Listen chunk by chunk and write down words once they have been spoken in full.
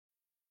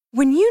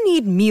When you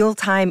need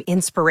mealtime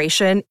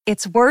inspiration,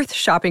 it's worth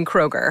shopping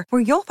Kroger,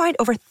 where you'll find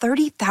over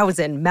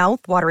 30,000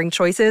 mouth-watering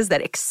choices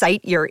that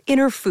excite your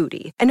inner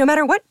foodie. And no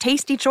matter what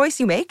tasty choice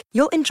you make,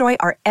 you'll enjoy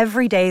our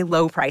everyday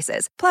low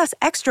prices, plus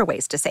extra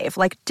ways to save,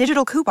 like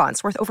digital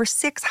coupons worth over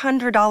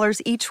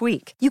 $600 each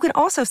week. You can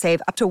also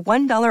save up to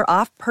 $1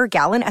 off per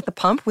gallon at the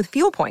pump with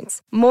fuel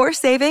points. More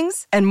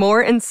savings and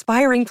more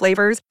inspiring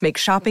flavors make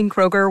shopping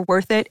Kroger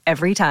worth it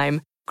every time.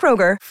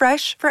 Kroger,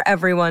 fresh for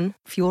everyone.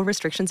 Fuel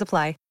restrictions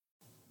apply.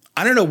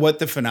 I don't know what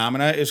the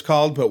phenomena is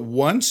called, but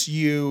once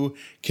you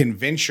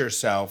convince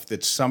yourself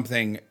that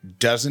something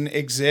doesn't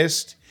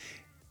exist,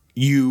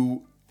 it's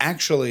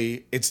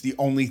the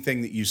only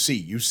thing that you see.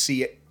 You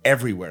see it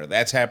everywhere.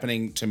 That's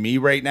happening to me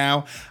right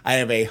now. I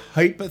have a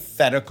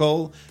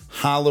hypothetical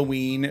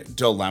Halloween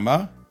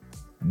dilemma.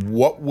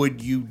 What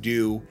would you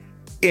do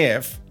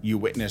if you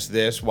witnessed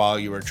this while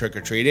you were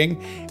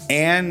trick-or-treating?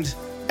 And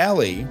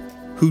Ellie,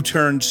 who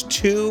turns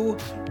 2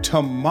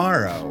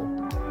 tomorrow,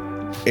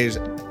 is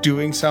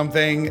doing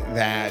something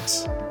that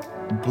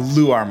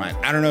blew our mind.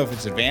 I don't know if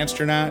it's advanced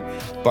or not,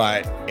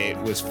 but it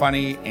was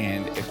funny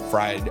and it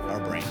fried our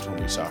brains when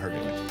we saw her do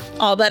it.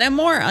 All that and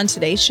more on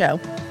today's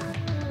show.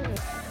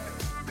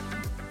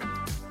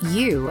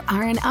 You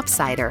are an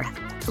upsider,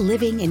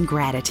 living in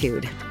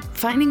gratitude,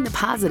 finding the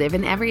positive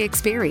in every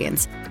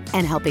experience,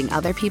 and helping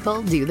other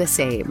people do the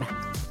same.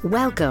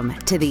 Welcome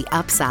to The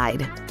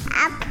Upside.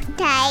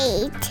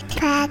 Upside.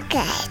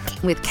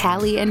 With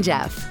Callie and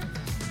Jeff.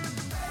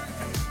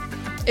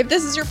 If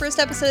this is your first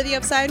episode of The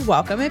Upside,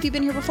 welcome. If you've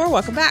been here before,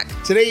 welcome back.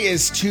 Today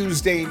is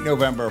Tuesday,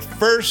 November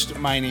 1st.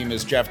 My name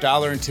is Jeff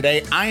Dollar, and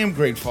today I am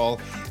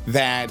grateful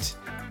that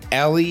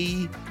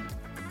Ellie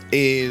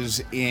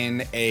is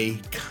in a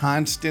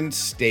constant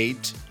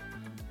state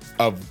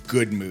of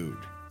good mood.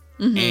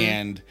 Mm-hmm.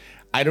 And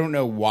I don't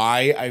know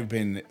why I've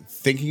been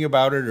thinking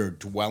about it or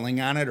dwelling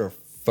on it or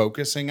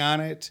focusing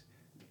on it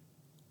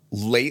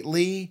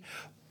lately,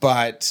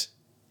 but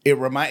it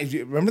reminds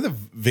you, remember the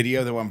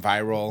video that went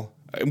viral?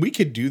 And we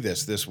could do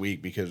this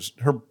week because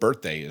her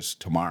birthday is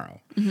tomorrow.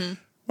 Mm-hmm.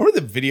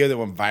 Remember the video that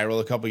went viral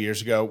a couple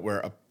years ago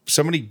where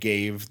somebody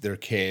gave their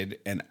kid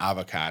an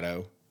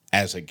avocado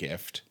as a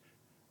gift?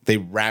 They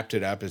wrapped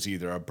it up as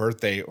either a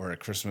birthday or a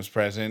Christmas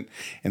present.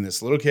 And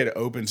this little kid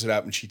opens it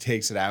up and she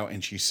takes it out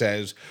and she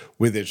says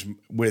with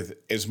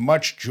as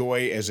much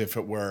joy as if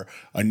it were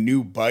a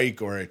new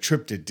bike or a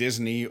trip to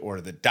Disney or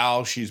the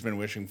doll she's been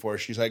wishing for.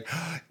 She's like,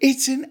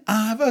 it's an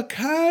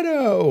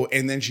avocado.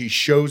 And then she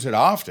shows it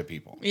off to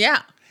people.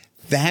 Yeah.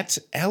 That's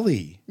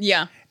Ellie.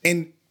 Yeah.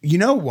 And you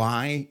know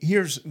why?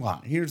 Here's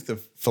the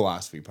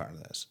philosophy part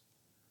of this.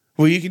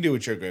 Well, you can do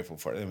what you're grateful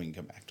for. Then we can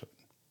come back to it.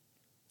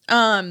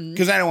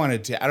 Because I don't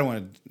want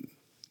to.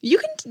 You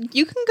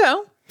can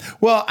go.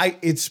 Well,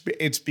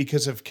 it's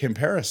because of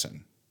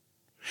comparison.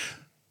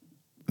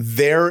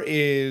 There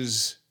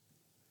is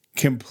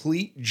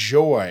complete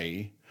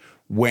joy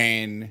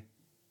when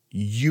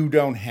you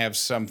don't have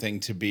something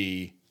to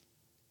be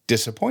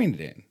disappointed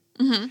in,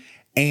 mm-hmm.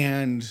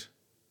 and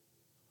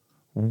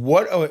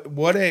what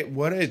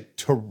a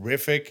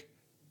terrific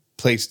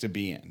place to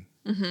be in,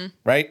 mm-hmm.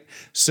 right?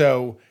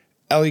 So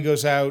Ellie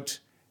goes out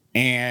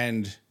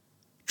and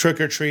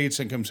trick-or-treats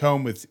and comes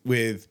home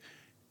with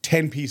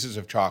 10 pieces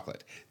of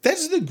chocolate.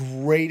 That's the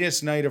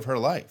greatest night of her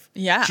life.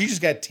 Yeah. She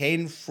just got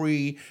 10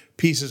 free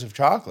pieces of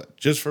chocolate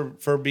just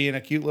for being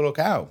a cute little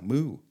cow.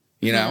 Moo.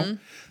 You know?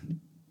 Mm-hmm.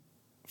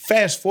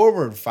 Fast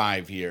forward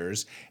 5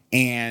 years,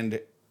 and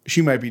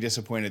she might be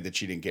disappointed that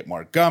she didn't get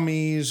more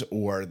gummies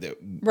or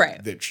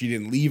that she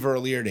didn't leave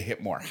earlier to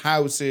hit more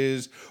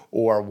houses,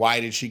 or why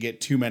did she get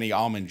too many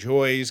Almond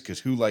Joys, because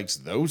who likes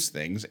those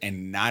things,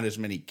 and not as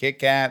many Kit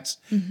Kats.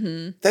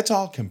 Mm-hmm. That's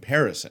all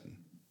comparison.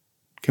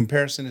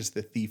 Comparison is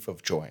the thief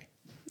of joy.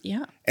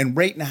 Yeah. And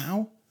right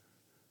now,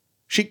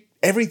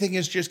 everything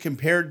is just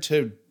compared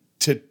to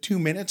 2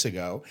 minutes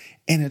ago,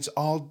 and it's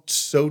all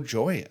so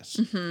joyous.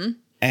 Mm-hmm.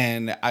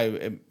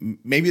 And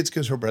maybe it's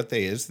because her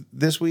birthday is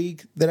this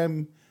week that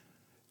I'm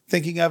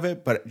thinking of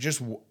it, but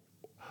just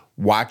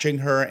watching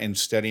her and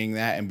studying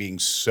that and being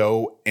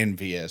so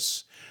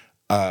envious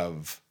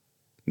of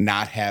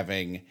not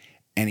having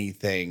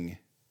anything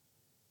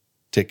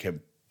to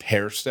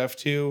compare stuff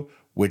to,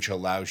 which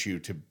allows you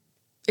to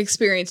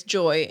experience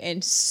joy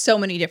in so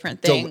many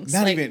different things.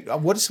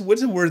 What's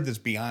a word that's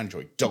beyond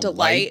joy?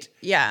 Delight.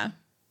 Yeah.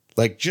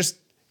 Like just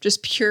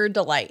pure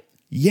delight.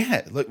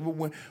 Yeah. Like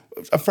when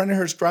a friend of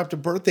hers dropped a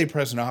birthday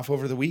present off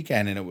over the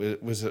weekend, and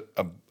it was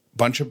a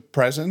bunch of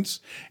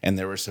presents, and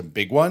there were some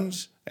big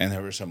ones, and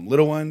there were some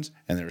little ones,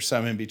 and there were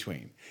some in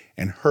between.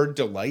 And her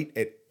delight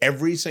at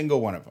every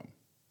single one of them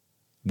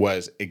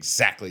was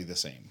exactly the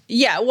same.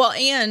 Yeah, well,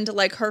 and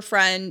like her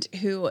friend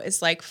who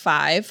is like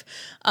 5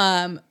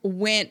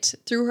 went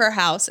through her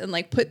house and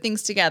like put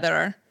things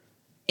together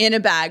in a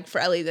bag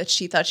for Ellie that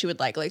she thought she would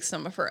like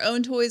some of her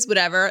own toys,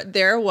 whatever.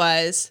 There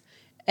was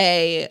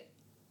a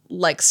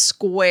like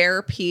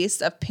square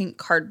piece of pink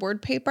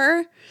cardboard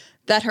paper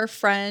that her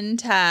friend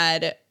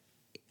had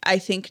I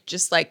think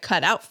just like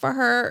cut out for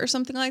her or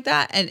something like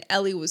that. And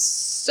Ellie was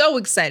so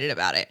excited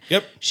about it.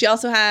 Yep. She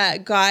also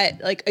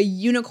got like a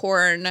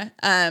unicorn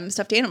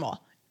stuffed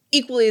animal.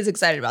 Equally as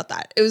excited about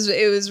that. It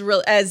was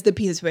real as the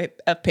piece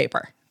of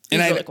paper. It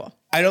was really cool.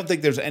 I don't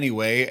think there's any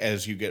way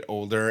as you get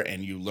older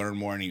and you learn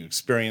more and you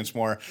experience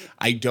more.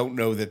 I don't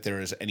know that there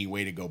is any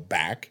way to go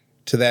back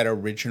to that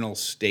original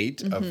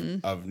state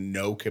of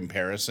no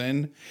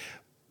comparison.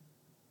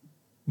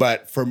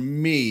 But for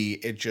me,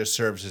 it just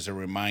serves as a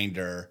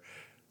reminder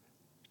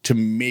to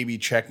maybe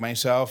check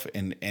myself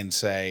and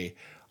say,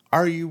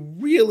 are you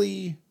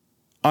really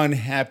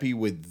unhappy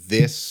with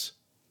this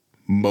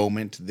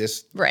moment,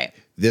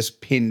 this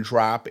pin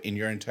drop in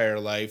your entire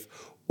life?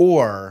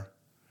 Or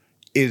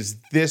is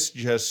this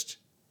just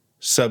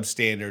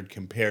substandard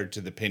compared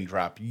to the pin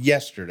drop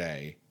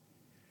yesterday?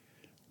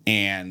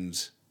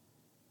 And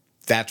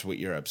that's what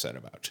you're upset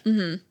about.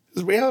 Mm-hmm.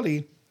 Because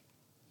reality,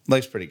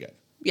 life's pretty good.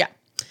 Yeah.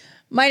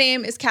 My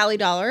name is Callie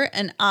Dollar,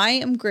 and I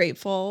am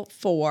grateful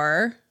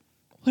for,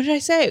 what did I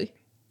say?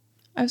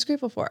 I was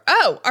grateful for,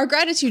 our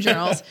gratitude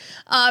journals.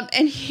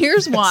 And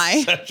here's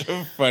why. Such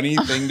a funny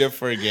thing to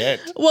forget.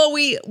 Well,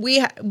 we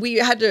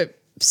had to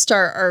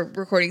start our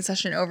recording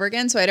session over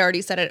again. So I'd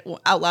already said it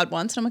out loud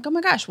once. And I'm like, oh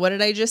my gosh, what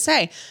did I just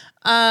say?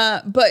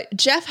 But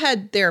Jeff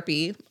had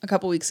therapy a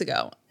couple weeks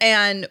ago,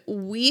 and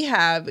we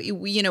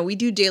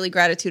do daily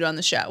gratitude on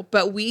the show,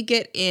 but we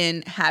get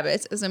in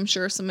habits, as I'm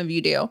sure some of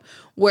you do,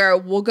 where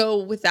we'll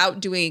go without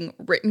doing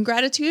written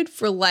gratitude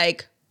for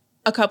like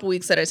a couple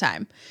weeks at a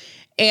time.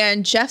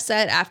 And Jeff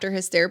said after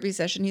his therapy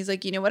session, he's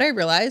like, you know what I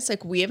realized?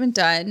 Like we haven't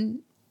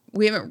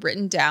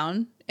written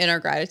down in our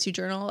gratitude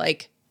journal,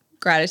 like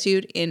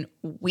gratitude in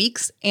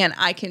weeks. And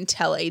I can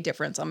tell a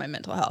difference on my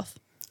mental health.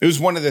 It was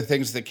one of the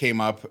things that came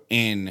up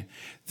in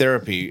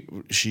therapy.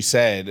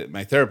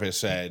 My therapist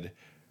said,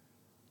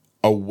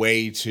 a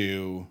way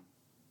to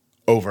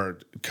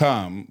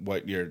overcome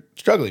what you're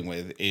struggling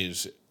with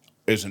is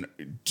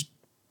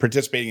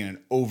participating in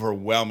an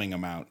overwhelming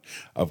amount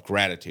of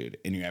gratitude.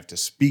 And you have to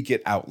speak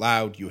it out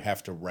loud. You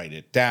have to write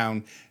it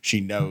down.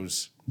 She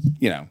knows,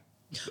 how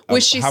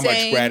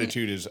much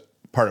gratitude is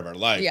part of our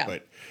life. Yeah.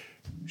 But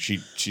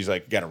she's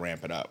like, got to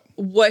ramp it up.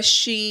 Was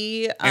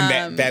she?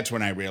 And that's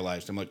when I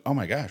realized, I'm like, oh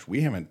my gosh,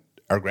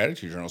 our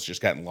gratitude journal's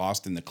just gotten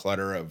lost in the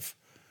clutter of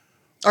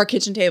our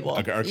kitchen table.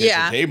 Our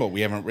kitchen table.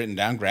 We haven't written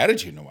down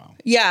gratitude in a while.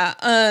 Yeah.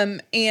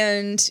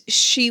 And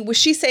was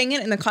she saying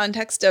it in the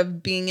context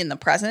of being in the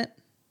present?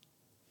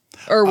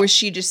 Or was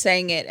she just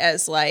saying it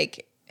as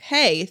like,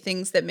 hey,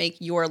 things that make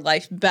your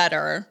life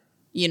better,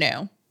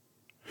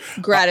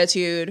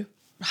 gratitude,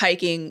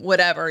 hiking,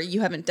 whatever.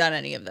 You haven't done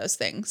any of those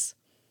things.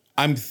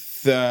 I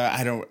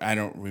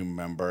don't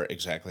remember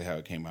exactly how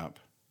it came up.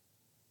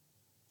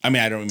 I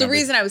mean, I don't remember. The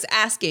reason I was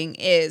asking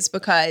is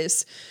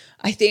because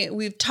I think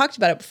we've talked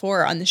about it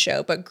before on the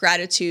show, but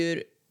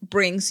gratitude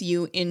brings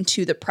you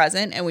into the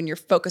present. And when you're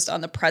focused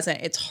on the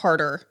present, it's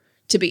harder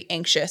to be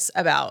anxious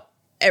about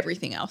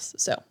everything else.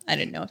 So I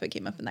didn't know if it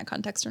came up in that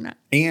context or not.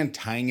 And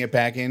tying it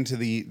back into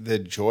the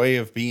joy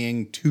of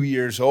being 2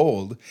 years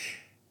old,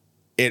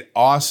 it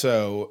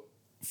also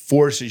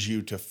forces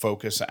you to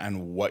focus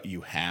on what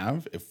you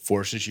have. It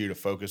forces you to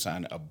focus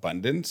on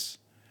abundance.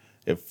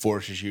 It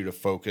forces you to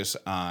focus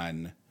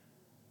on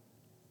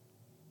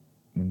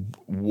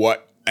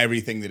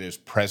everything that is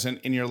present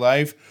in your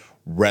life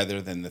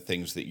rather than the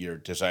things that you're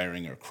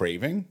desiring or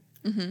craving,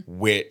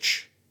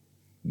 which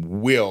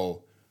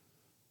will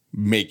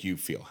make you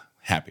feel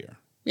happier.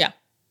 Yeah.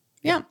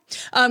 Yeah.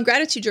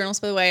 Gratitude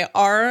journals, by the way,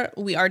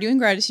 we are doing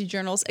gratitude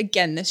journals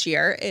again this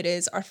year. It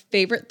is our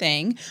favorite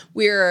thing.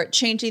 We're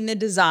changing the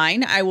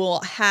design. I will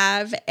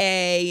have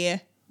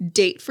a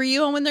date for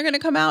you on when they're going to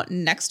come out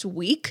next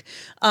week.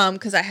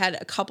 Cause I had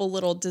a couple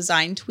little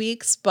design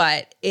tweaks,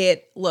 but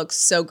it looks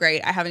so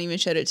great. I haven't even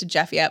showed it to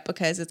Jeff yet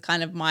because it's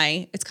kind of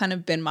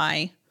been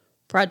my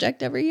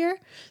project every year.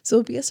 So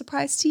it'll be a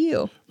surprise to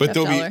you. But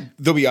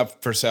they'll be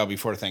up for sale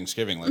before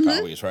Thanksgiving, like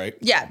always, right?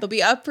 Yeah, they'll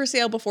be up for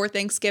sale before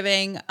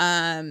Thanksgiving,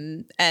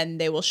 and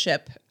they will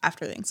ship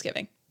after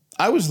Thanksgiving.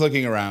 I was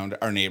looking around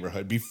our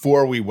neighborhood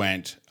before we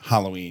went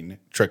Halloween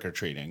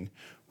trick-or-treating,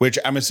 which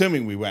I'm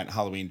assuming we went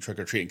Halloween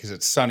trick-or-treating because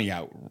it's sunny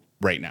out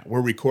right now.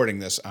 We're recording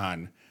this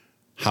on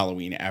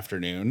Halloween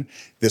afternoon.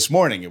 This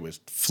morning it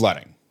was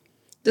flooding.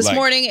 This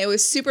morning it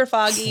was super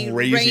foggy,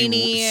 crazy,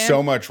 rainy.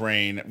 So much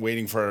rain,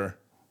 waiting for...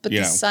 But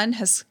the sun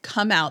has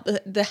come out.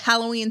 The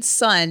Halloween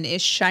sun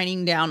is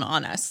shining down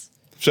on us.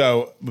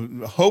 So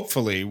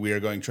hopefully we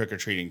are going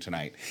trick-or-treating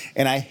tonight.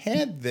 And I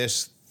had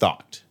this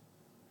thought.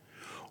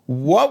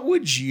 What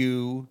would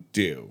you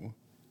do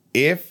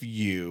if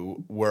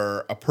you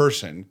were a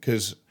person?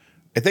 Because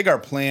I think our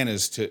plan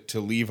is to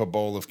leave a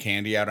bowl of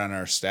candy out on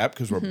our step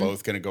because we're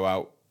both going to go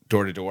out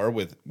door to door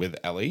with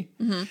Ellie.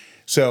 Mm-hmm.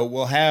 So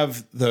we'll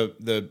have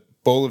the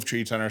bowl of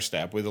treats on our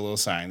step with a little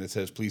sign that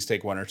says, please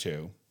take one or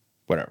two,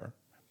 whatever.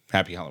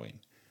 Happy Halloween.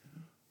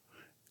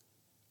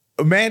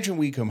 Imagine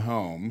we come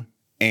home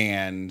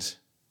and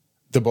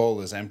the bowl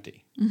is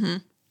empty. Mm-hmm.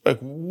 Like,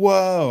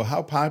 whoa,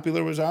 how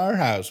popular was our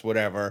house?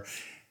 Whatever.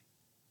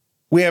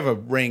 we have a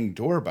Ring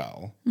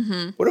doorbell.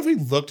 What if we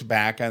looked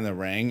back on the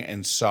Ring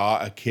and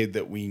saw a kid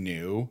that we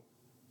knew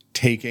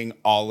taking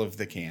all of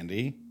the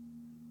candy?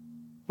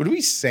 Would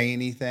we say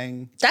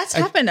anything? That's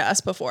happened to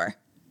us before.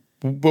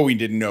 But we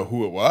didn't know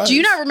who it was. Do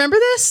you not remember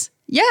this?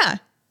 Yeah.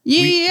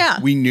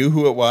 Yeah. We knew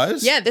who it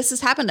was? Yeah, this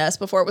has happened to us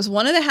before. It was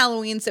one of the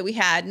Halloweens that we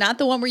had, not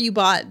the one where you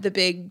bought the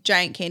big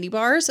giant candy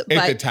bars. At the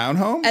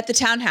townhome? At the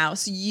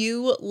townhouse.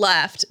 You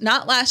left,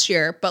 not last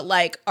year, but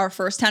like our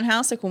first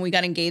townhouse, like when we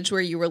got engaged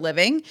where you were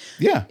living.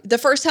 Yeah. The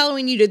first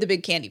Halloween, you did the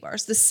big candy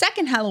bars. The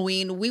second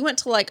Halloween, we went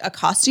to like a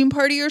costume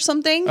party or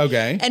something.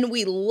 Okay. And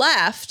we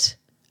left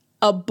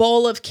a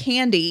bowl of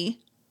candy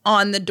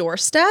on the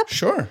doorstep.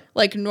 Sure.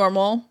 Like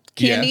normal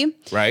candy.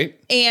 Yeah, right.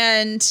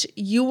 And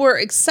you were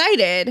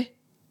excited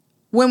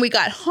when we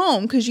got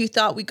home because you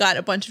thought we got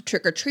a bunch of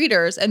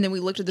trick-or-treaters, and then we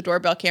looked at the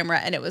doorbell camera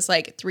and it was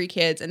like 3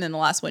 kids, and then the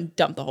last one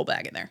dumped the whole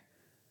bag in there.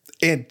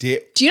 It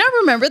did. Do you not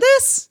remember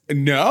this?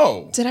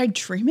 No. Did I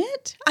dream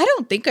it? I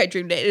don't think I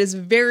dreamed it.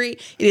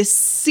 It is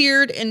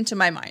seared into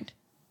my mind.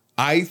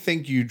 I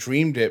think you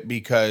dreamed it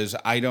because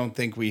I don't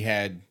think we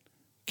had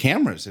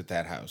cameras at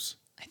that house.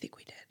 I think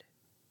we did.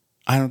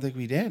 I don't think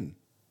we did.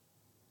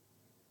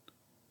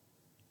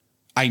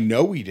 I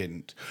know we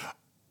didn't.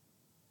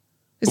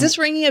 Is this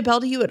ringing a bell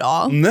to you at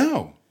all?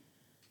 No.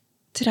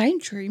 Did I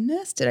dream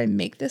this? Did I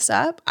make this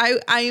up? I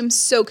am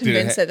so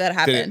convinced that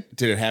happened.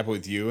 Did it happen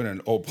with you and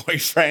an old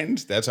boyfriend?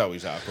 That's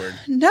always awkward.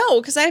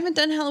 No, because I haven't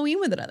done Halloween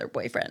with another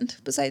boyfriend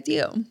besides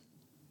you.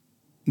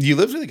 You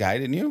lived with a guy,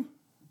 didn't you?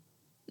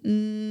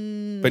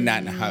 But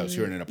not in a house.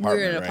 You were in an apartment.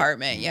 We were in an right?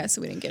 apartment, yeah,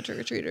 so we didn't get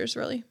trick-or-treaters,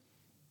 really.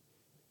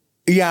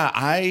 Yeah,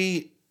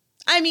 I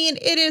mean,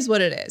 it is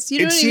what it is. You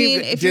know what I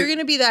mean? If you're going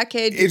to be that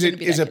kid, you're going to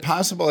be that kid. Is it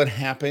possible it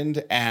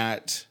happened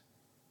at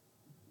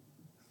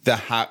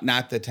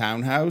not the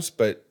townhouse,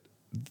 but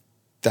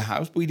the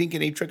house? We didn't get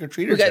any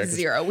trick-or-treaters. We got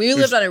 0. We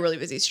lived on a really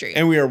busy street.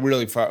 And we were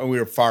really far. We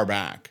were far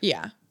back.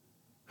 Yeah.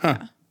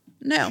 Huh.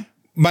 Yeah.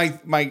 No.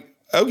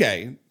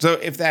 Okay. So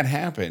if that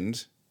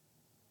happened,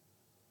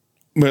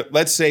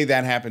 let's say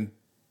that happened,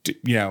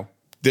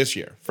 this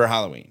year for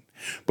Halloween.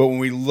 But when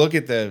we look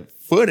at the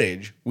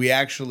footage, we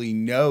actually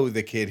know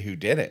the kid who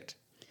did it.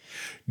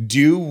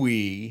 Do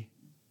we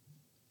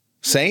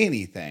say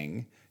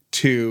anything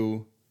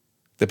to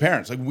the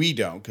parents? Like, we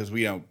don't, because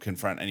we don't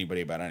confront anybody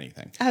about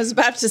anything. I was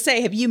about to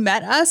say, have you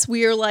met us?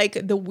 We are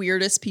like the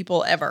weirdest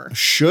people ever.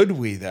 Should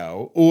we,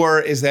 though? Or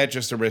is that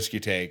just a risk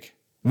you take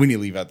when you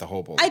leave out the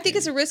whole bowl? I think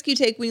it's a risk you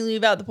take when you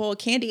leave out the bowl of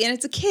candy, and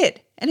it's a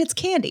kid, and it's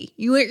candy.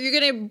 You're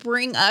going to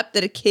bring up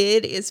that a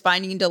kid is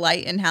finding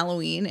delight in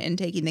Halloween and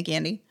taking the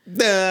candy?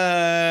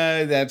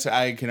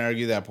 I can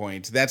argue that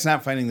point. That's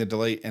not finding the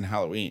delight in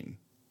Halloween.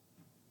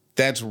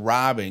 That's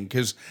robbing,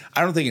 because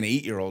I don't think an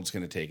 8-year-old's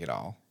going to take it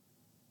all.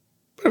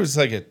 But if it's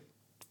like a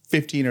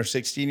 15 or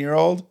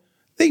 16-year-old,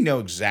 they know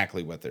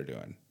exactly what they're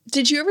doing.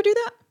 Did you ever do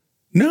that?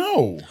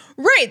 No.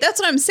 Right. That's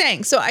what I'm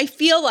saying. So I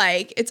feel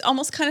like it's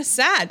almost kind of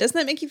sad. Doesn't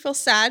that make you feel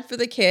sad for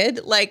the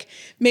kid? Like,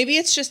 maybe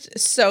it's just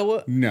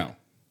so... No.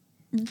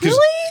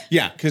 Really?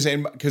 Yeah,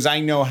 because I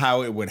know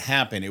how it would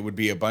happen. It would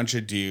be a bunch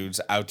of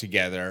dudes out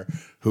together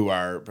who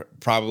are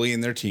probably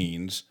in their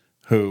teens,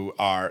 who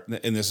are,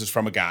 and this is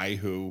from a guy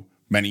who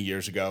many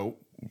years ago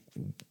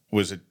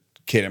was a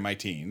kid in my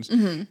teens,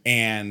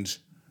 and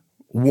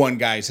one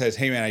guy says,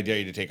 "Hey man, I dare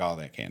you to take all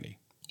that candy."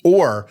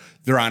 Or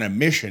they're on a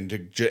mission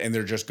and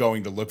they're just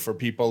going to look for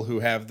people who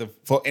have the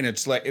full, and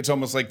it's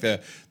almost like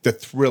the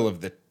thrill of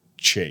the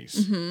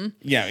chase.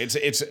 Yeah,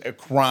 it's a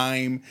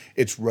crime.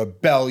 It's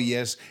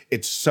rebellious.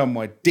 It's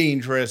somewhat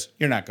dangerous.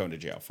 You're not going to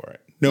jail for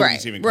it.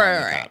 Nobody's even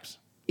calling the cops.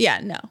 Yeah,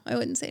 no, I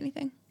wouldn't say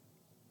anything.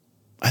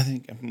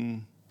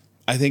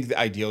 I think the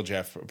ideal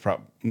Jeff.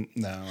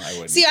 No, I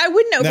wouldn't. See, I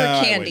wouldn't over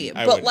No, candy,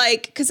 I but wouldn't.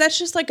 like, because that's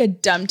just like a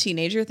dumb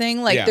teenager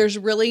thing. Like, Yeah. there's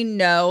really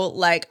no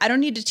like, I don't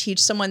need to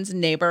teach someone's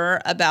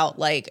neighbor about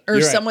like, or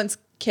You're right. someone's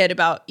kid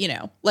about,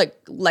 like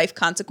life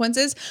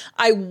consequences.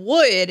 I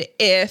would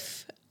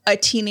if a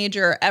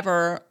teenager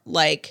ever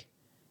like,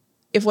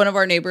 if one of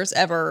our neighbors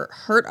ever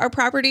hurt our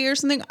property or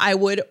something, I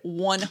would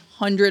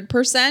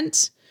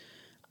 100%.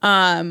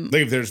 Like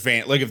if there's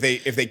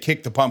if they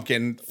kick the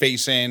pumpkin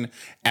face in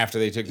after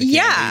they took the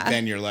candy,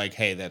 then you're like,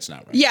 hey, that's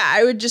not right. Yeah,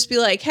 I would just be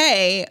like,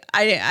 hey,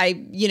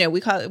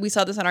 we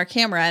saw this on our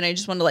camera, and I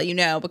just wanted to let you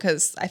know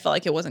because I felt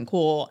like it wasn't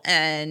cool,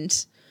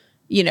 and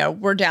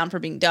we're down for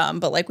being dumb,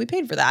 but like we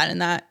paid for that,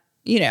 and that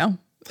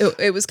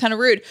it was kind of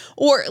rude.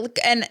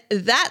 And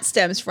that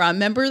stems from,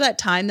 remember that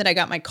time that I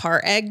got my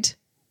car egged?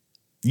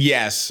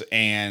 Yes,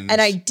 and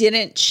I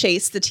didn't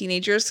chase the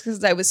teenagers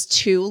because I was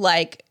too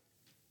like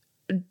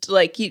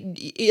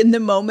in the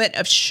moment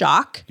of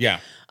shock. Yeah.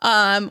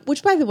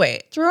 Which, by the way,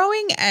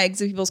 throwing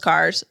eggs at people's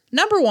cars,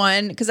 number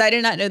one, because I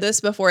did not know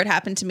this before it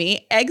happened to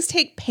me, eggs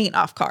take paint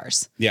off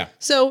cars. Yeah.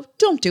 So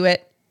don't do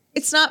it.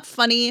 It's not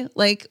funny,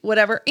 like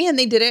whatever. And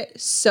they did it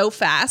so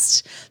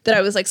fast that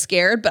I was like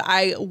scared, but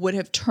I would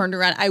have turned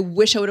around. I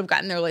wish I would have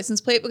gotten their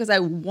license plate because I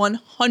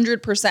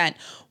 100%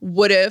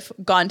 would have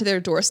gone to their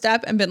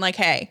doorstep and been like,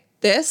 hey,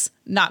 this,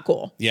 not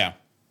cool. Yeah.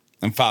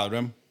 And followed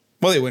him.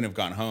 Well, they wouldn't have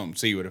gone home,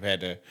 so you would have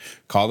had to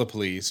call the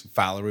police,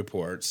 file a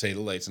report, say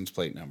the license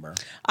plate number.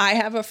 I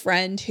have a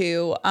friend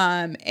who,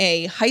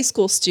 a high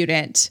school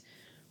student,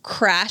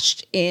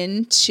 crashed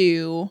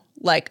into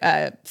like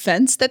a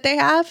fence that they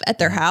have at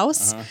their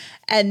house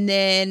and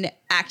then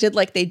acted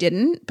like they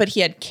didn't, but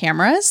he had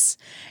cameras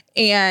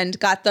and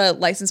got the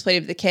license plate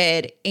of the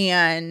kid.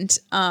 And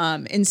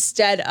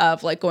instead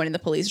of like going to the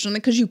police or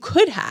something, because you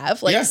could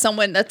have like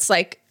someone that's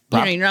like,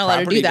 you're not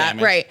allowed to do that.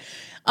 Damage. Right.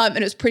 And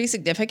it was pretty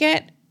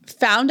significant.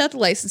 Found out the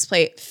license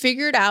plate,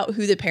 figured out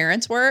who the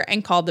parents were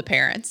and called the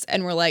parents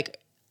and were like,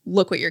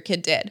 look what your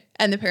kid did.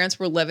 And the parents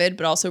were livid,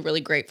 but also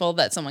really grateful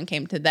that someone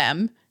came to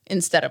them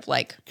instead of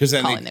like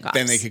calling the cops.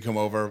 Then they could come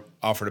over,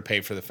 offer to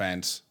pay for the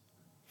fence,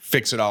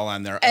 fix it all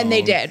on their own. And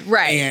they did,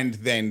 right. And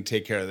then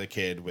take care of the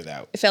kid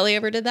without. If Ellie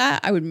ever did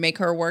that, I would make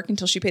her work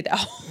until she paid that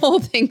whole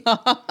thing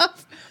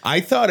off. I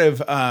thought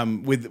of,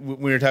 when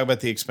we were talking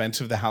about the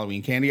expense of the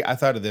Halloween candy, I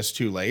thought of this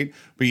too late.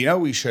 But you know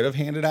what we should have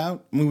handed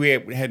out? I mean, we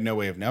had no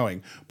way of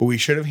knowing, but we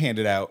should have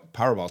handed out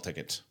Powerball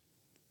tickets.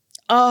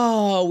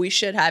 Oh, we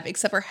should have.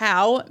 Except for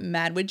how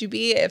mad would you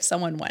be if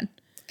someone won?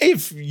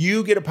 If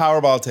you get a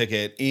Powerball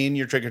ticket in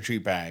your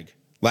trick-or-treat bag,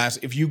 by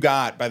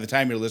the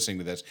time you're listening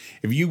to this,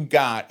 if you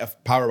got a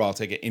Powerball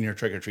ticket in your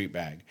trick-or-treat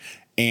bag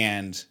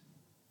and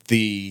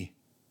you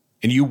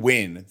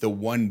win the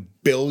 $1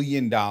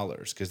 billion,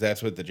 because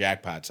that's what the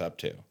jackpot's up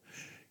to,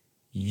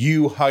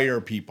 you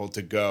hire people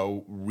to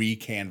go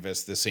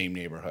recanvass the same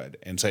neighborhood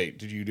and say,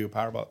 did you do a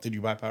Powerball? Did you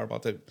buy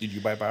Powerball? Did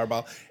you buy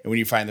Powerball? And when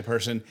you find the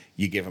person,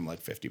 you give them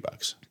like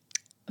 $50.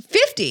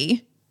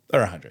 50? Or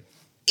 100.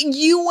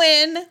 You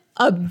win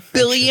 $1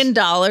 billion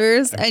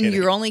and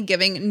you're only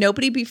giving,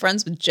 nobody be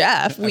friends with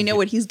Jeff. We know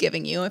what he's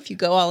giving you if you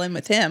go all in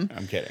with him.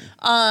 I'm kidding.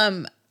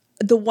 The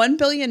 $1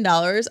 billion,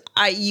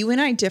 you and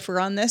I differ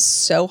on this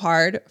so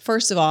hard.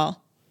 First of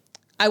all,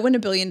 I win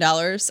 $1 billion.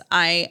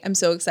 I am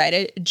so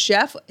excited.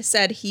 Jeff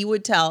said he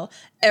would tell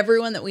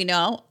everyone that we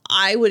know.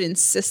 I would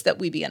insist that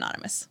we be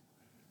anonymous.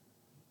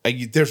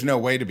 There's no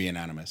way to be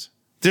anonymous.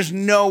 There's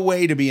no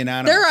way to be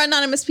anonymous. There are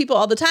anonymous people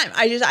all the time.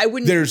 I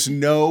wouldn't. There's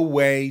no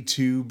way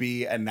to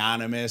be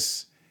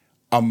anonymous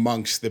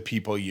amongst the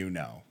people you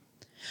know.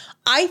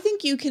 I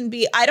think you can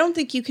be. I don't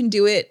think you can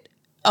do it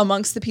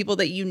amongst the people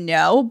that you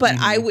know. But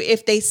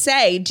if they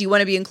say, do you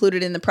want to be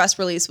included in the press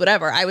release,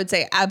 whatever, I would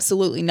say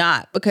absolutely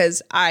not,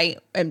 because I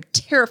am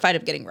terrified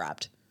of getting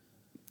robbed.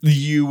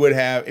 You would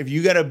have, if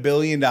you got $1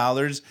 billion,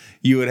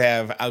 you would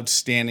have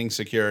outstanding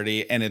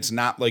security, and it's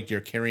not like you're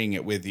carrying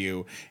it with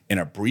you in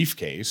a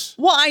briefcase.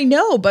 Well, I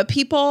know, but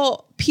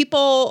people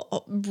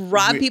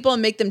rob people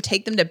and make them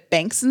take them to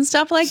banks and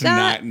stuff like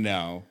that.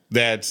 I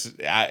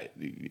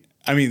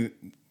mean,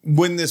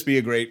 wouldn't this be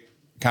a great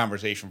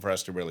conversation for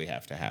us to really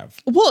have to have?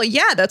 Well,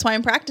 yeah, that's why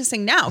I'm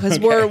practicing now, because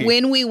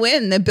when we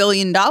win the $1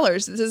 billion,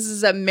 this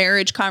is a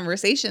marriage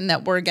conversation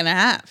that we're going to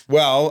have.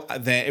 Well,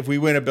 then if we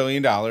win $1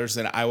 billion,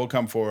 then I will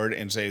come forward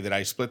and say that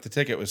I split the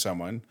ticket with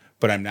someone,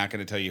 but I'm not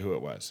going to tell you who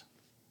it was.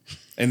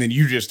 And then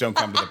you just don't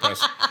come to the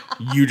press.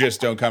 You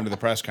just don't come to the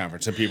press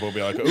conference, and people will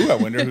be like, "Ooh, I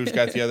wonder who's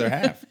got the other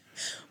half."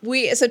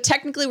 So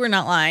technically we're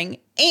not lying,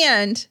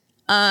 and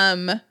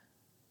I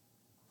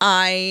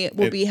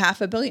will be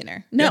half a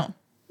billionaire. No. Yeah.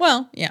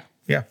 Well, yeah.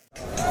 Yeah.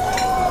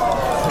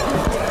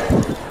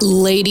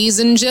 Ladies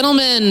and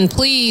gentlemen,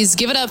 please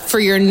give it up for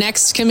your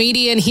next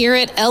comedian here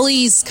at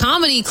Ellie's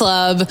Comedy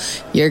Club.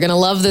 You're going to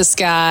love this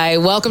guy.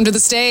 Welcome to the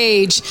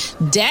stage,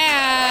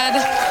 Dad.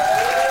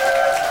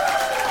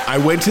 I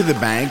went to the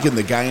bank and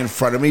the guy in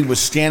front of me was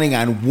standing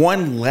on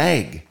one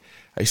leg.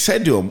 I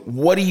said to him,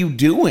 "What are you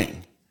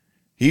doing?"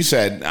 He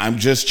said, "I'm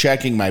just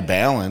checking my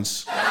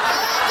balance."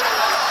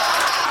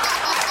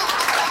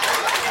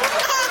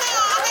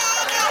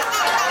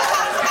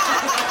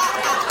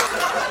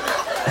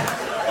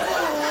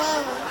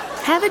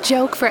 Have a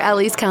joke for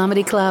Ellie's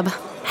Comedy Club?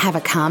 Have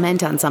a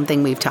comment on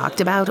something we've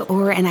talked about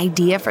or an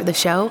idea for the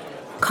show?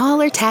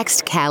 Call or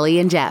text Callie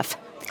and Jeff.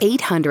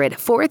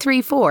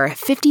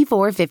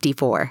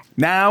 800-434-5454.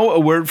 Now, a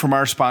word from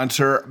our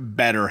sponsor,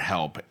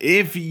 BetterHelp.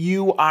 If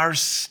you are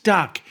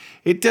stuck,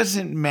 it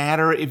doesn't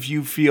matter if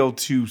you feel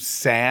too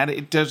sad.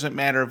 It doesn't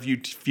matter if you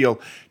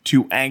feel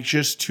too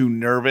anxious, too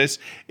nervous.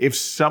 If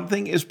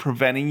something is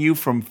preventing you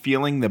from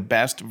feeling the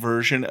best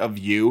version of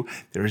you,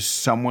 there is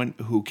someone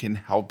who can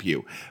help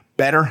you.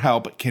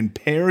 BetterHelp can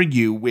pair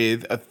you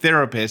with a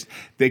therapist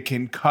that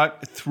can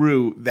cut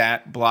through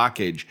that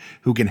blockage,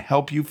 who can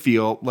help you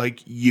feel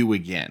like you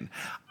again.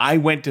 I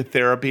went to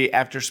therapy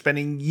after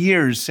spending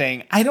years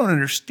saying, I don't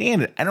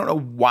understand it. I don't know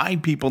why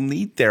people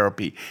need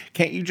therapy.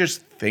 Can't you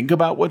just think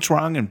about what's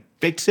wrong and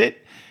fix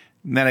it?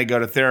 And then I go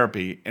to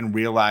therapy and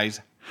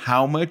realize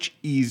how much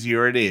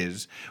easier it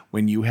is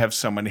when you have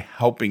someone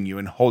helping you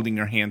and holding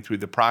your hand through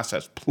the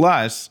process.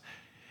 Plus,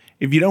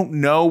 if you don't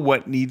know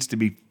what needs to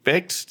be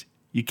fixed,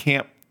 you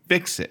can't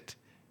fix it.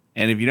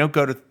 And if you don't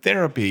go to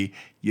therapy,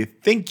 you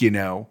think you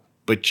know,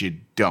 but you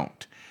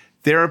don't.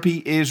 Therapy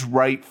is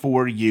right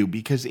for you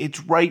because it's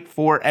right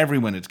for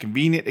everyone. It's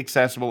convenient,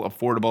 accessible,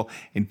 affordable,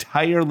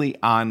 entirely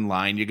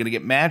online. You're going to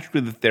get matched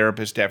with a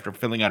therapist after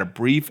filling out a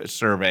brief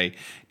survey.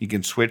 You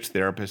can switch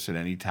therapists at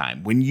any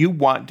time. When you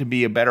want to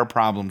be a better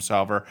problem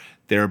solver,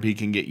 therapy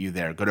can get you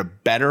there. Go to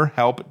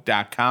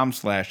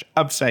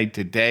betterhelp.com/upside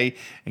today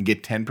and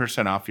get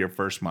 10% off your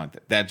first month.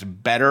 That's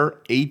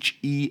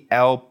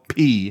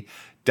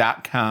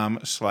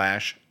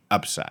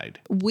betterhelp.com/upside.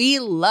 We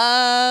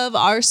love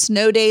our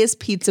Snow Days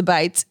pizza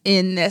bites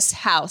in this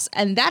house.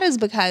 And that is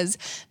because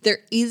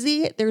they're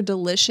easy, they're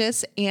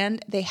delicious,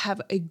 and they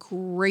have a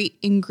great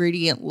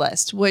ingredient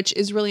list, which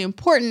is really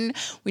important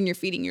when you're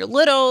feeding your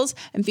littles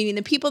and feeding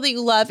the people that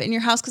you love in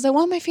your house. Because I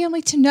want my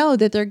family to know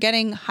that they're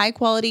getting high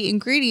quality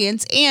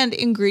ingredients and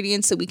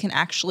ingredients that we can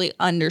actually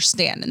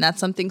understand. And that's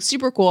something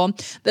super cool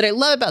that I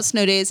love about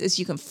Snow Days is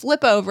you can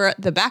flip over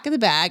the back of the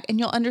bag and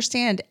you'll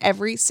understand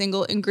every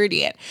single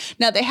ingredient.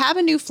 Now they have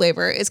a new flavor.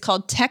 It's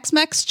called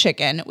Tex-Mex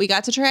chicken. We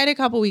got to try it a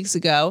couple weeks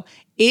ago.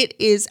 It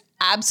is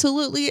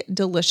absolutely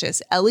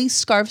delicious. Ellie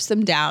scarfs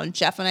them down.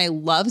 Jeff and I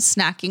love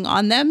snacking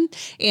on them.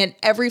 And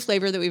every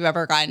flavor that we've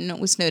ever gotten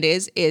with Snow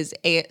Days is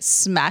a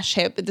smash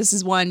hit. But this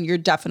is one you're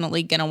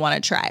definitely going to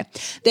want to try.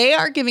 They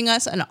are giving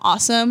us an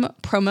awesome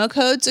promo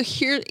code. So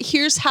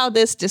here's how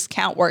this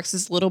discount works.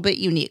 It's a little bit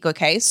unique.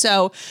 Okay.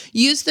 So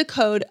use the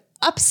code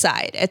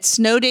UPSIDE at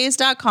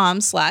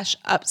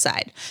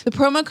snowdays.com/upside. The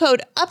promo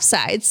code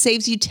UPSIDE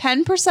saves you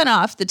 10%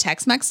 off the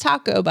Tex-Mex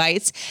taco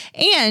bites,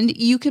 and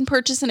you can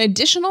purchase an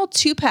additional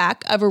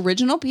 2-pack of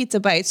original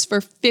pizza bites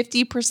for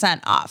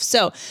 50% off.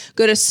 So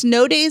go to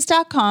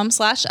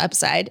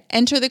snowdays.com/upside,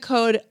 enter the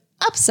code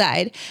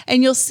UPSIDE,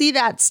 and you'll see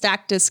that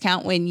stack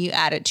discount when you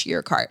add it to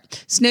your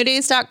cart.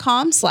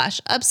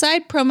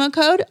 snowdays.com/upside, promo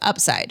code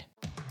UPSIDE.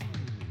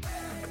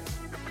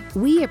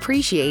 We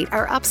appreciate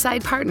our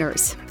Upside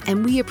partners,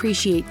 and we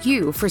appreciate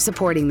you for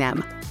supporting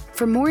them.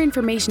 For more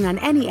information on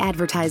any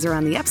advertiser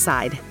on the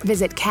Upside,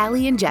 visit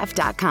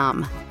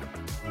CallieandJeff.com.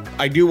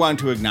 I do want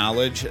to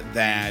acknowledge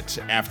that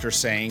after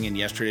saying in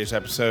yesterday's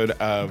episode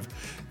of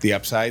The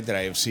Upside that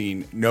I have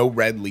seen no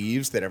red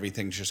leaves, that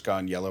everything's just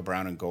gone yellow,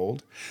 brown, and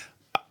gold,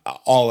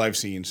 all I've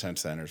seen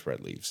since then is red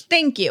leaves.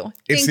 Thank you.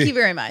 Thank you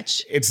very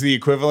much. It's the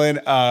equivalent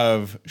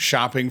of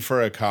shopping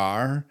for a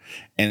car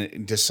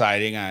and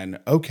deciding on,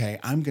 okay,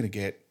 I'm going to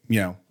get,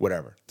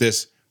 whatever,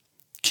 this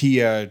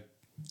Kia.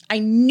 I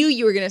knew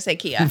you were going to say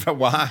Kia.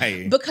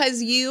 Why?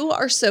 Because you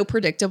are so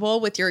predictable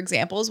with your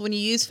examples. When you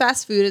use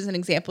fast food as an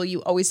example,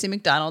 you always say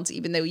McDonald's,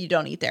 even though you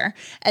don't eat there.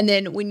 And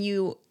then when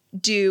you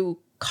do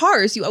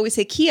cars, you always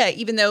say Kia,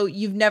 even though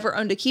you've never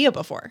owned a Kia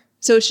before.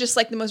 So it's just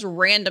like the most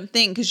random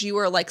thing because you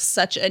are like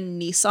such a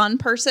Nissan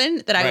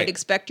person that I would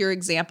expect your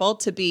example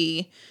to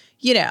be,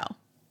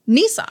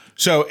 Nissan.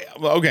 So,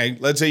 okay,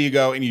 let's say you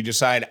go and you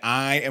decide,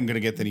 I am going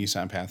to get the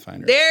Nissan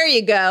Pathfinder. There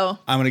you go.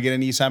 I'm going to get a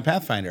Nissan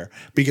Pathfinder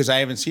because I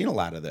haven't seen a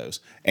lot of those.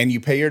 And you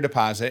pay your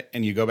deposit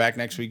and you go back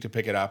next week to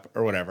pick it up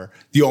or whatever.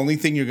 The only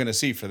thing you're going to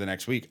see for the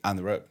next week on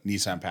the road,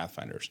 Nissan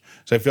Pathfinders.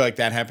 So I feel like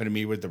that happened to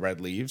me with the red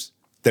leaves.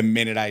 The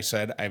minute I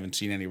said I haven't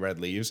seen any red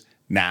leaves,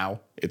 now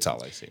it's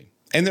all I see.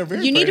 And they're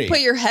very You need pretty. to put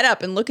your head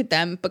up and look at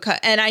them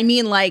and I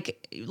mean like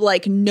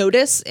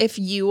notice if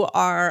you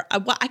are,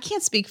 I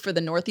can't speak for the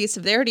Northeast.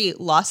 Have they already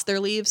lost their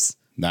leaves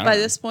by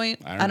this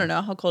point? I don't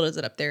know. How cold is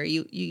it up there?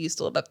 You used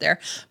to live up there.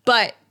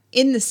 But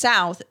in the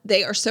South,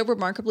 they are so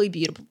remarkably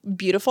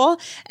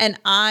beautiful. And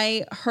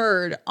I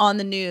heard on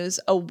the news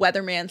a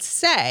weatherman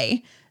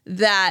say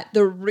that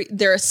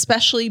they're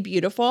especially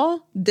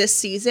beautiful this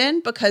season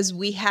because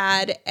we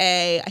had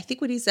I think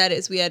what he said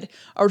is we had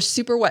a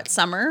super wet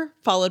summer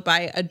followed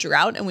by a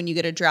drought. And when you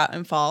get a drought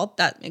in fall,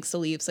 that makes the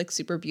leaves like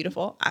super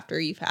beautiful after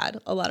you've had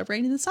a lot of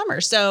rain in the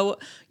summer. So,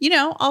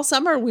 all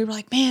summer we were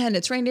like, man,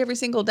 it's rained every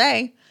single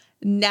day.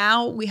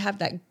 Now we have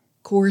that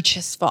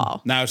gorgeous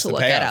fall now it's to the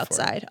look at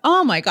outside.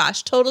 Oh my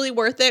gosh, totally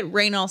worth it.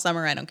 Rain all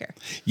summer. I don't care.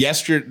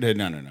 Yesterday,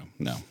 no.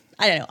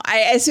 I don't know.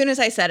 As soon as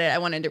I said it, I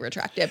wanted to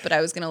retract it, but I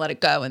was going to let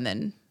it go. And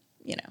then,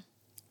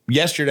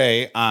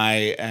 Yesterday,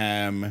 I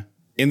am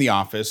in the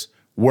office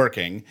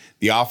working.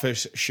 The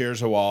office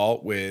shares a wall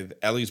with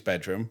Ellie's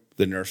bedroom,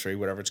 the nursery,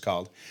 whatever it's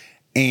called.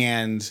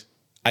 And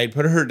I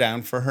put her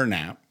down for her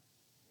nap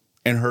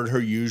and heard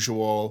her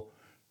usual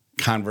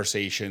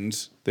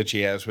conversations that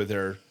she has with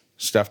her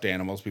stuffed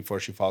animals before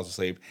she falls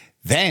asleep.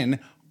 Then,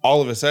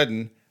 all of a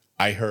sudden,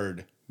 I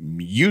heard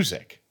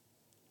music.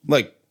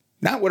 Like,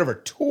 not whatever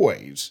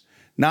toys.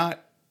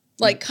 Not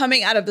like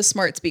coming out of the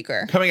smart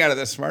speaker.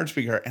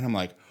 And I'm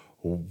like,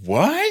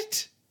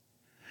 what?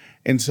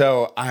 And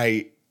so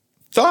I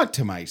thought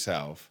to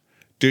myself,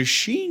 does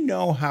she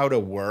know how to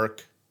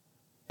work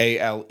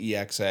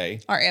Alexa?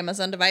 Our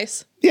Amazon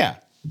device? Yeah.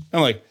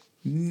 I'm like,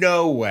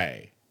 no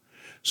way.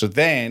 So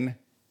then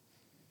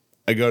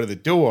I go to the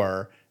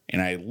door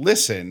and I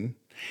listen,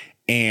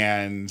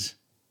 and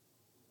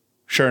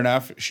sure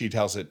enough, she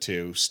tells it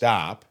to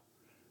stop.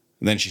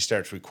 And then she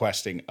starts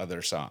requesting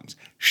other songs.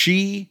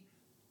 She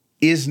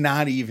is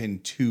not even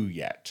 2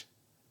 yet.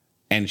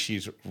 and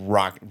she's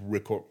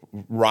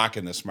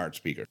rocking the smart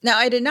speaker. Now,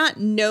 I did not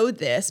know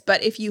this,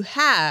 but if you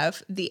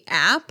have the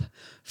app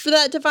for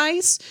that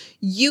device,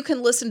 you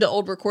can listen to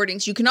old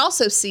recordings. You can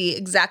also see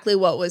exactly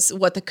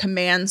what the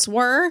commands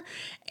were.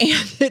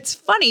 And it's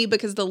funny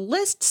because the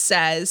list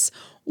says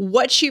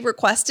what she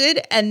requested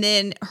and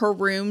then her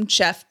room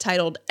chef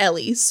titled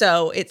Ellie.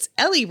 So it's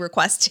Ellie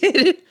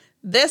requested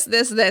this,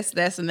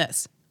 and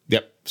this.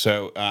 Yep.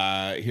 So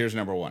here's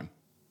number 1.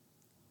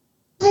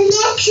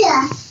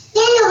 Alexa,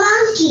 little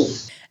monkey.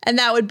 And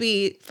that would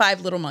be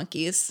 5 little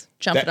monkeys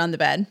jumping on the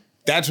bed.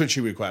 That's what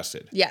she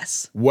requested.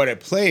 Yes. What it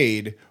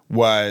played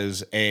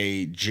was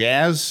a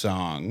jazz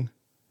song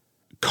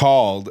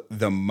called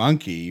The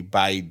Monkey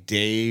by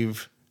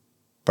Dave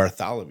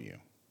Bartholomew.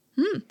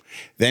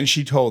 Then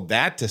she told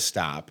that to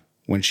stop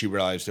when she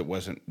realized it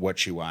wasn't what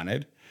she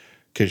wanted,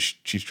 because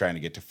she's trying to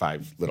get to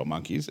 5 little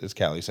monkeys, as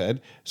Callie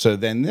said. So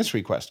then this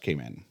request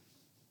came in.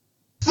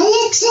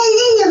 Alexa,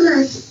 little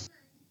monkey.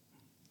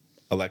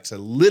 Alexa,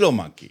 little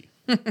monkey.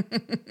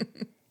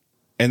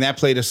 And that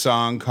played a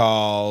song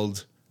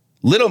called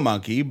Little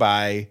Monkey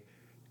by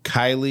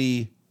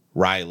Kylie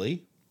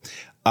Riley.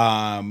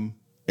 And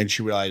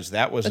she realized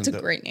that wasn't That's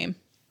a great name.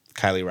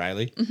 Kylie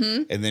Riley.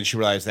 Mm-hmm. And then she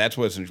realized that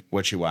wasn't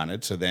what she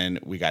wanted. So then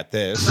we got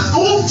this.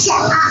 Alexa,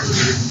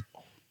 off.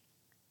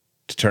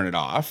 To turn it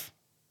off.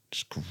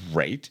 Which is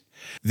great.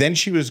 Then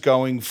she was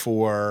going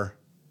for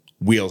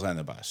Wheels on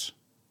the Bus.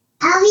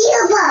 A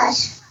real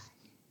bus.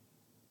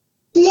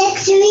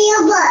 Alexa,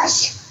 real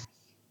bus.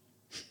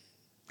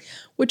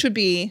 Which would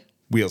be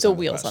Wheels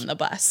on the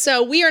bus.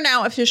 So we are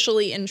now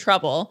officially in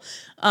trouble.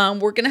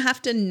 We're going to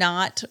have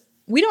to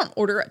we don't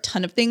order a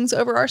ton of things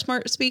over our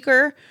smart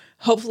speaker.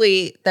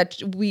 Hopefully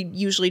that we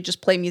usually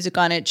just play music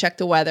on it, check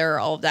the weather,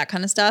 all of that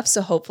kind of stuff.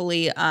 So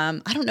hopefully,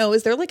 I don't know,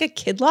 is there like a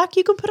kid lock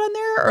you can put on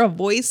there or a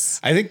voice?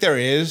 I think there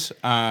is.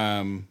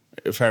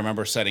 If I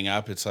remember setting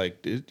up, it's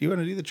like, do you want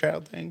to do the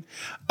child thing?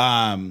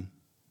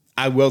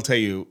 I will tell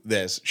you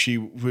this. She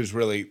was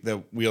really, the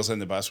Wheels on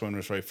the Bus one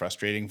was really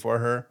frustrating for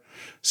her.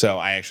 So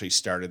I actually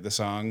started the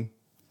song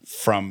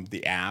from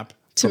the app.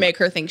 To make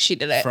her think she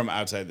did it. From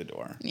outside the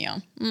door. Yeah.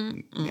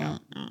 Yeah.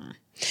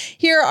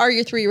 Here are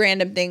your 3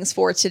 random things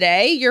for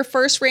today. Your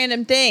first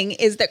random thing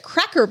is that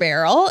Cracker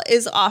Barrel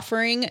is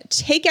offering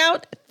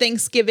takeout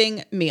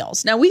Thanksgiving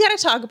meals. Now, we got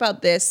to talk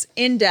about this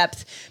in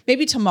depth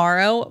maybe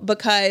tomorrow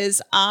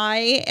because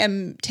I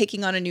am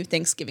taking on a new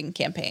Thanksgiving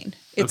campaign.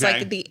 It's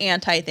like the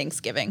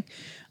anti-Thanksgiving.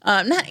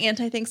 Not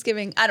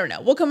anti-Thanksgiving. I don't know.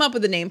 We'll come up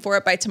with a name for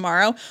it by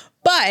tomorrow.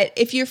 But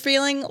if you're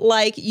feeling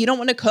like you don't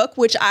want to cook,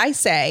 which I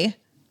say,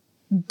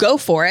 go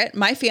for it.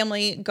 My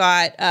family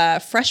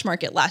got Fresh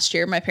Market last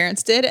year. My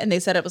parents did, and they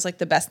said it was like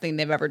the best thing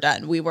they've ever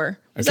done. Was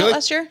that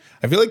last year?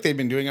 I feel like they've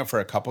been doing it for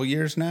a couple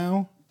years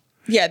now.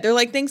 Yeah, they're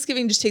like,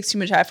 Thanksgiving just takes too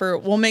much effort.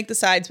 We'll make the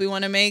sides we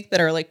want to make that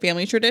are like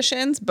family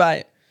traditions,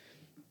 but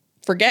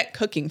forget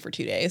cooking for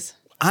 2 days.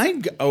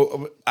 I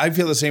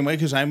feel the same way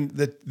because I'm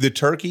the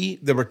turkey,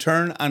 the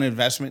return on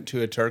investment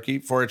to a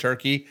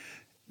turkey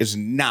is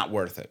not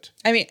worth it.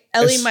 I mean,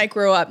 Ellie might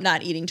grow up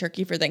not eating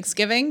turkey for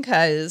Thanksgiving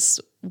because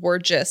we're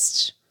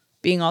just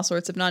being all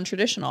sorts of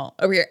non-traditional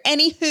over here.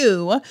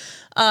 Anywho,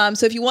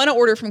 so if you want to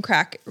order from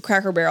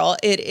Cracker Barrel,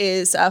 it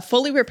is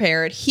fully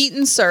prepared, heat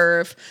and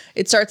serve.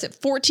 It starts at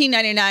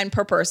 $14.99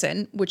 per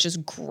person, which is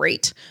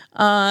great.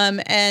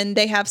 And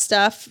they have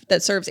stuff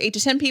that serves 8 to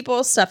 10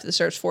 people, stuff that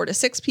serves 4 to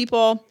 6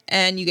 people,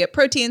 and you get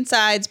protein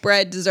sides,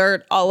 bread,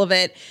 dessert, all of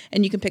it,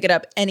 and you can pick it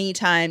up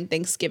anytime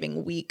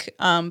Thanksgiving week.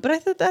 But I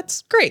thought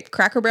that's great.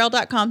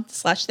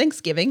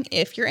 crackerbarrel.com/Thanksgiving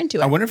if you're into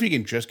it. I wonder if you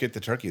can just get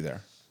the turkey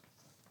there.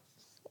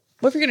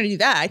 Well, if you're going to do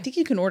that, I think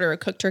you can order a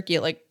cooked turkey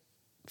at like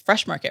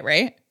Fresh Market,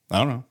 right? I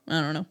don't know. I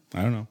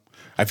don't know.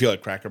 I feel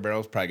like Cracker Barrel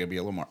is probably going to be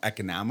a little more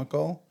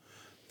economical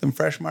than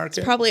Fresh Market.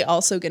 It's probably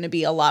also going to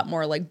be a lot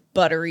more like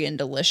buttery and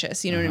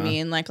delicious. You know what I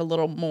mean? Like a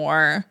little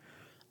more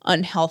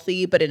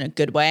unhealthy, but in a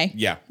good way.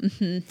 Yeah.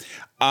 Mm-hmm.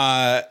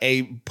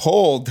 A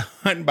poll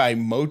done by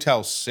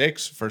Motel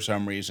 6 for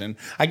some reason.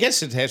 I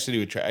guess it has to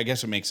do with, I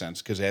guess it makes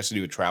sense because it has to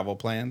do with travel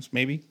plans,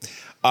 maybe.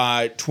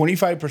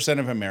 25%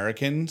 of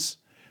Americans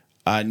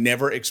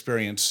never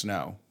experience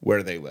snow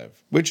where they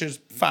live, which is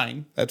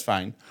fine. That's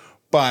fine.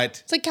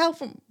 But it's like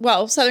California.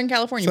 Well, Southern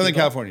California.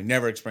 California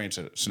never experience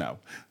snow.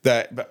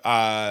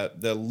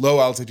 The low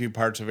altitude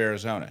parts of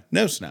Arizona,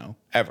 no snow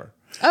ever.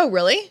 Oh,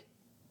 really?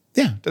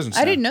 Yeah, it doesn't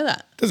snow. I didn't know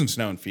that. It doesn't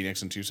snow in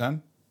Phoenix and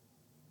Tucson.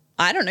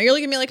 I don't know. You're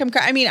looking at me like I'm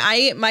crazy. I mean,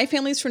 my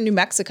family's from New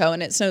Mexico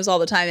and it snows all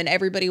the time. And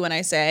everybody, when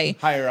I say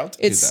higher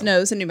altitude,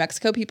 snows in New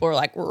Mexico, people are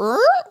like,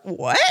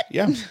 what?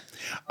 Yeah.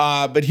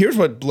 But here's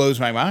what blows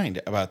my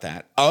mind about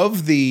that.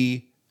 Of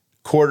the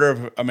quarter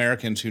of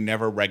Americans who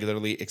never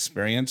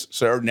experience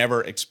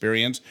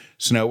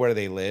snow where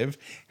they live,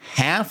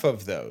 half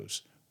of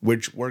those,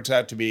 which works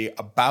out to be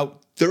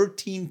about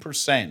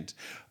 13%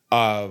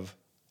 of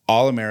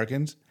all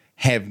Americans,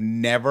 have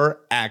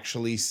never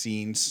actually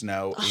seen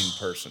snow in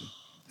person.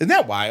 Isn't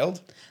that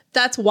wild?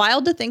 That's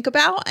wild to think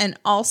about, and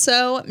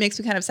also makes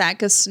me kind of sad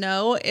because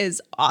snow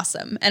is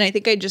awesome. And I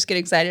think I just get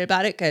excited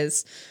about it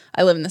because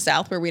I live in the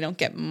South where we don't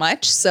get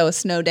much. So a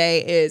snow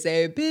day is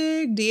a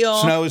big deal.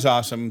 Snow is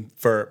awesome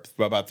for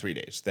about 3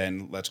 days.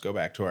 Then let's go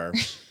back to our...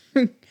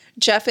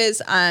 Jeff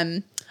is, I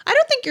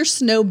don't think you're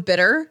snow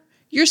bitter.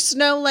 You're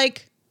snow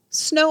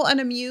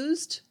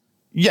unamused.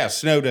 Yeah,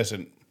 snow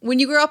doesn't... When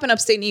you grew up in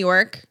upstate New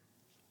York...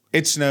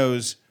 It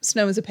snows.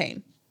 Snow is a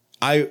pain.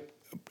 I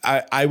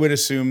would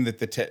assume that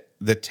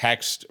the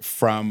text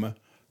from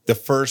the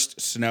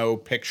first snow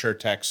picture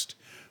text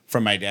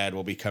from my dad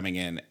will be coming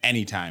in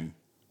anytime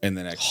in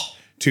the next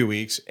 2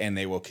 weeks, and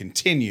they will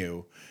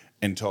continue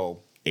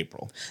until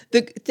April.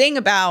 The thing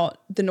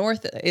about the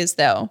North is,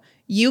 though,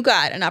 you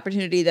got an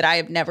opportunity that I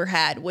have never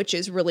had, which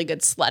is really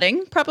good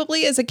sledding,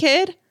 probably as a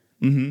kid.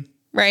 Mm-hmm.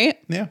 Right?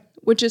 Yeah.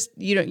 Which is,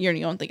 you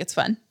don't think it's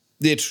fun.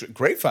 It's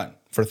great fun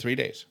for 3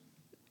 days.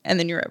 And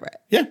then you're over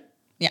it. Yeah.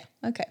 Yeah.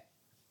 Okay.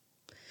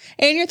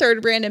 And your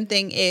third random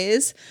thing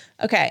is,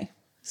 okay,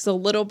 it's a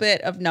little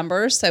bit of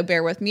numbers, so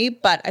bear with me,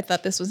 but I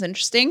thought this was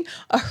interesting.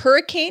 A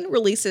hurricane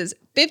releases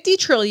 50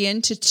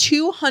 trillion to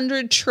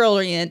 200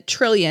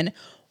 trillion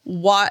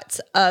watts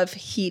of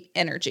heat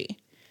energy.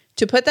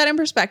 To put that in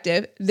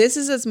perspective, this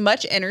is as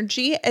much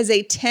energy as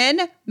a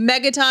 10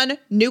 megaton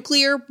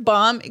nuclear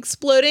bomb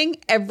exploding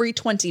every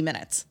 20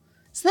 minutes.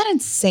 Isn't that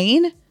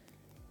insane?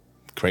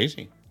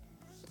 Crazy.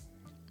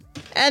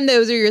 And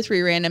those are your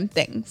 3 random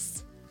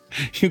things.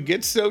 You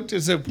get so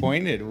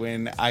disappointed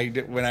when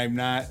I'm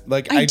not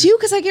like I do,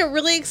 because I get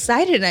really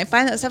excited and I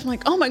find that stuff. I'm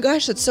like, oh my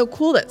gosh, that's so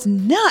cool. That's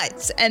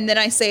nuts. And then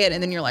I say it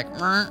and then you're like,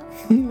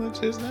 what's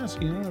this nuts?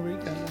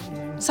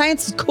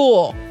 Science is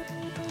cool.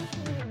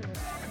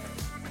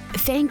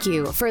 Thank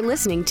you for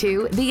listening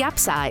to The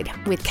Upside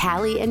with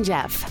Callie and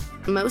Jeff.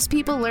 Most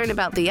people learn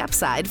about the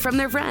upside from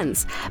their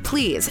friends.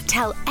 Please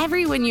tell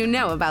everyone you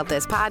know about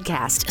this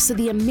podcast so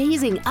the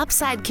amazing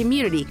Upside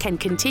community can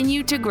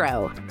continue to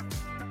grow.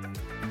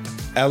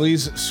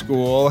 Ellie's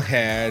school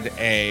had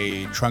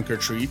a trunk or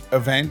treat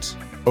event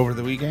over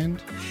the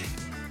weekend.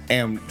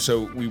 And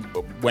so we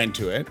went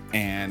to it.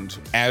 And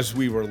as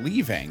we were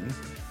leaving,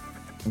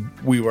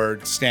 we were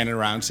standing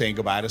around saying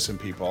goodbye to some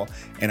people.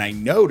 And I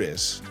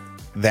noticed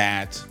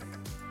that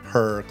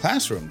her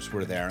classrooms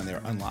were there and they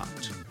were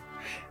unlocked.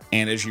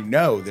 And as you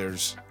know,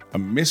 there's a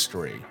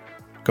mystery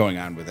going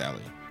on with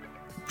Ellie.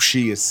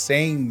 She is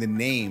saying the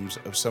names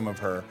of some of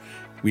her,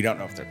 we don't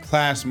know if they're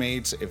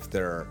classmates, if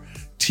they're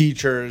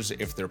teachers,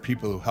 if they're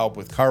people who help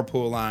with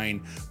carpool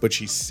line, but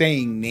she's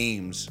saying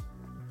names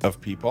of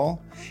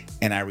people.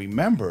 And I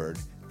remembered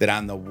that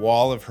on the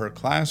wall of her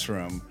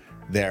classroom,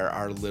 there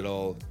are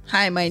little...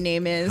 Hi, my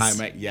name is...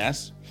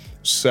 Yes.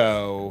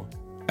 So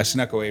I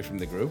snuck away from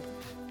the group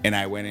and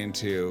I went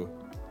into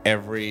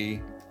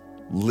every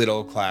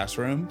little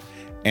classroom,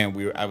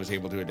 and I was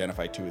able to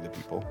identify 2 of the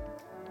people.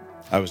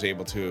 I was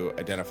able to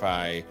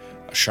identify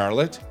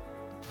Charlotte,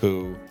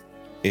 who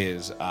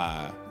is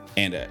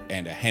and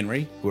a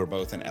Henry, who are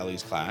both in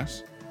Ellie's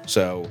class.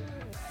 So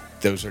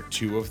those are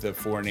 2 of the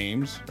 4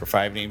 names or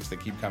 5 names that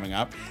keep coming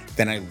up.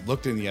 Then I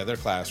looked in the other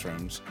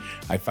classrooms.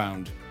 I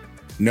found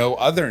no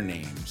other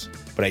names,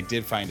 but I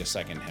did find a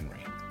second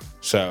Henry.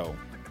 So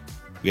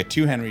we got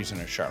 2 Henrys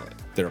and a Charlotte.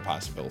 There are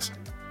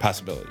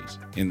possibilities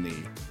in the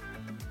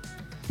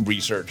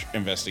research,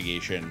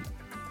 investigation,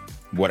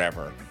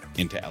 whatever,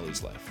 into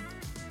Ellie's life.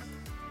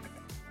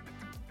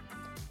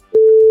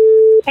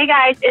 Hey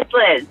guys, it's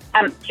Liz.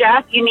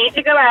 Jeff, you need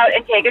to go out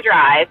and take a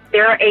drive.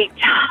 There are a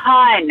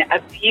ton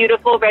of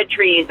beautiful red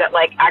trees that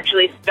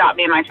actually stop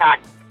me in my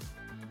tracks.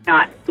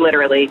 Not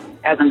literally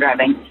as I'm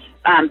driving,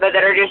 but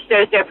that are just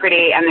so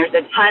pretty. And there's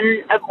a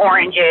ton of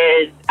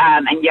oranges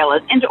and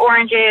yellows into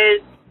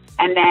oranges.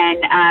 And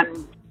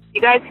then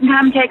you guys can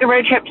come take a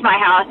road trip to my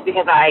house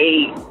because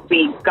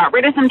we got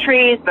rid of some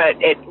trees,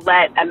 but it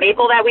let a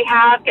maple that we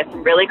have get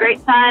some really great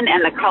sun,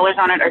 and the colors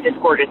on it are just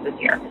gorgeous this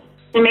year.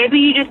 So maybe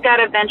you just got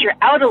to venture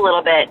out a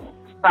little bit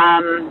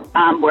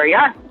from where you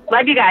are.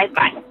 Love you guys.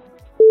 Bye.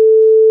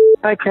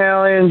 Hi,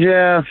 Callie and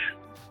Jeff.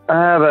 I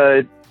have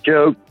a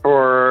joke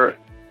for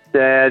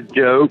dad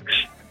jokes.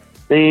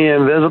 The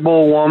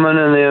invisible woman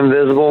and the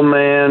invisible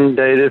man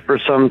dated for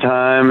some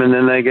time, and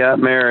then they got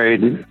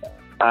married.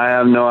 I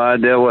have no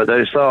idea what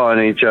they saw in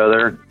each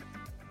other.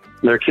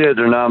 Their kids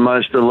are not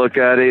much to look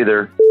at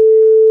either.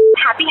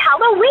 Happy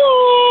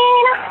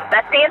Halloween!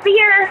 Best day of the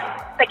year.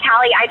 But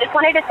Callie, I just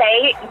wanted to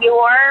say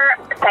your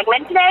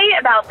segment today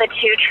about the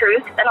 2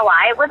 truths and a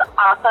lie was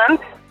awesome.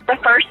 The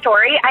first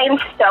story, I am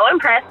so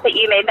impressed that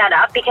you made that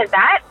up because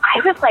I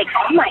was like,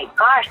 oh my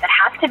gosh, that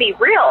has to be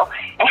real.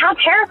 And how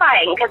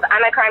terrifying, because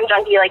I'm a crime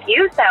junkie like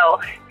you,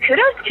 so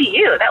kudos to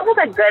you. That was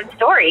a good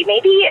story.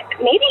 Maybe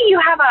you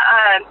have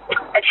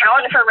a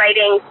talent for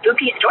writing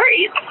spooky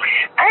stories.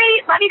 All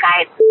right, love you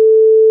guys.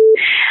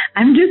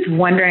 I'm just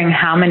wondering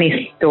how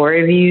many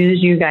story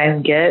views you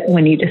guys get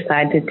when you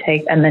decide to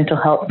take a mental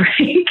health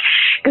break.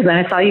 Because when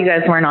I saw you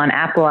guys weren't on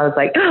Apple, I was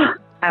like, oh,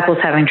 Apple's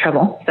having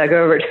trouble. So I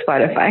go over to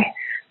Spotify.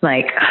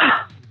 Like,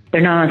 oh,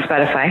 they're not on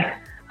Spotify.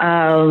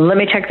 Let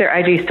me check their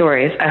IG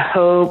stories. I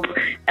hope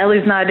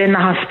Ellie's not in the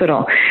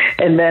hospital.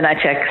 And then I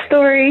check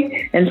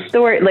story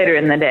later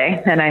in the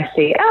day, and I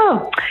see,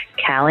 oh,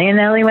 Callie and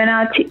Ellie went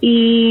out to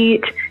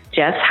eat.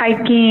 Jeff's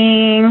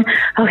hiking.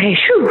 Okay,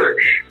 shoo.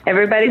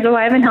 Everybody's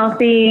alive and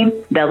healthy.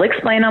 They'll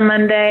explain on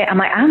Monday. I'm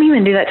like, I don't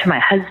even do that to my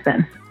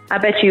husband. I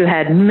bet you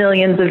had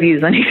millions of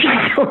views on your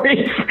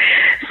stories.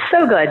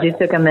 So glad you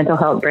took a mental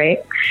health break.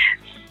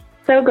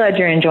 So glad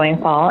you're enjoying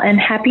fall, and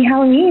happy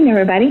Halloween,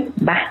 everybody.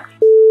 Bye.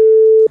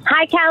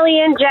 Hi, Callie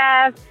and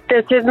Jeff.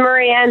 This is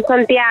Maria in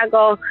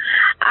Santiago.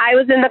 I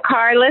was in the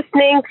car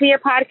listening to your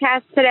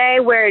podcast today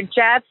where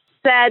Jeff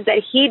said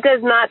that he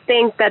does not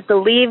think that the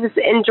leaves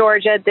in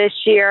Georgia this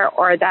year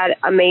are that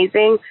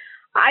amazing.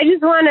 I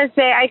just want to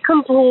say I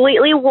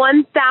completely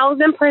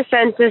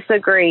 1,000%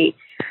 disagree.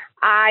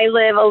 I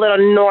live a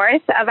little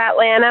north of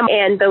Atlanta,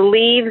 and the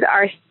leaves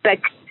are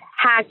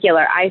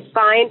spectacular. I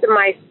find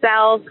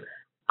myself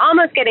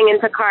almost getting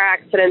into car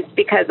accidents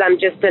because I'm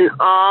just in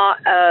awe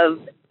of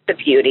the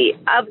beauty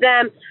of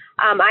them.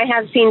 I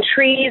have seen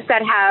trees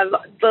that have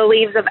the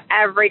leaves of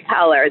every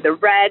color, the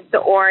red, the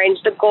orange,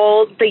 the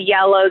gold, the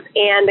yellows,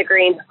 and the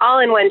greens, all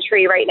in one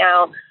tree right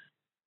now.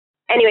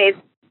 Anyways,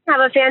 have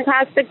a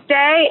fantastic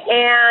day,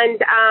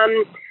 and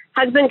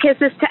husband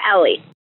kisses to Ellie.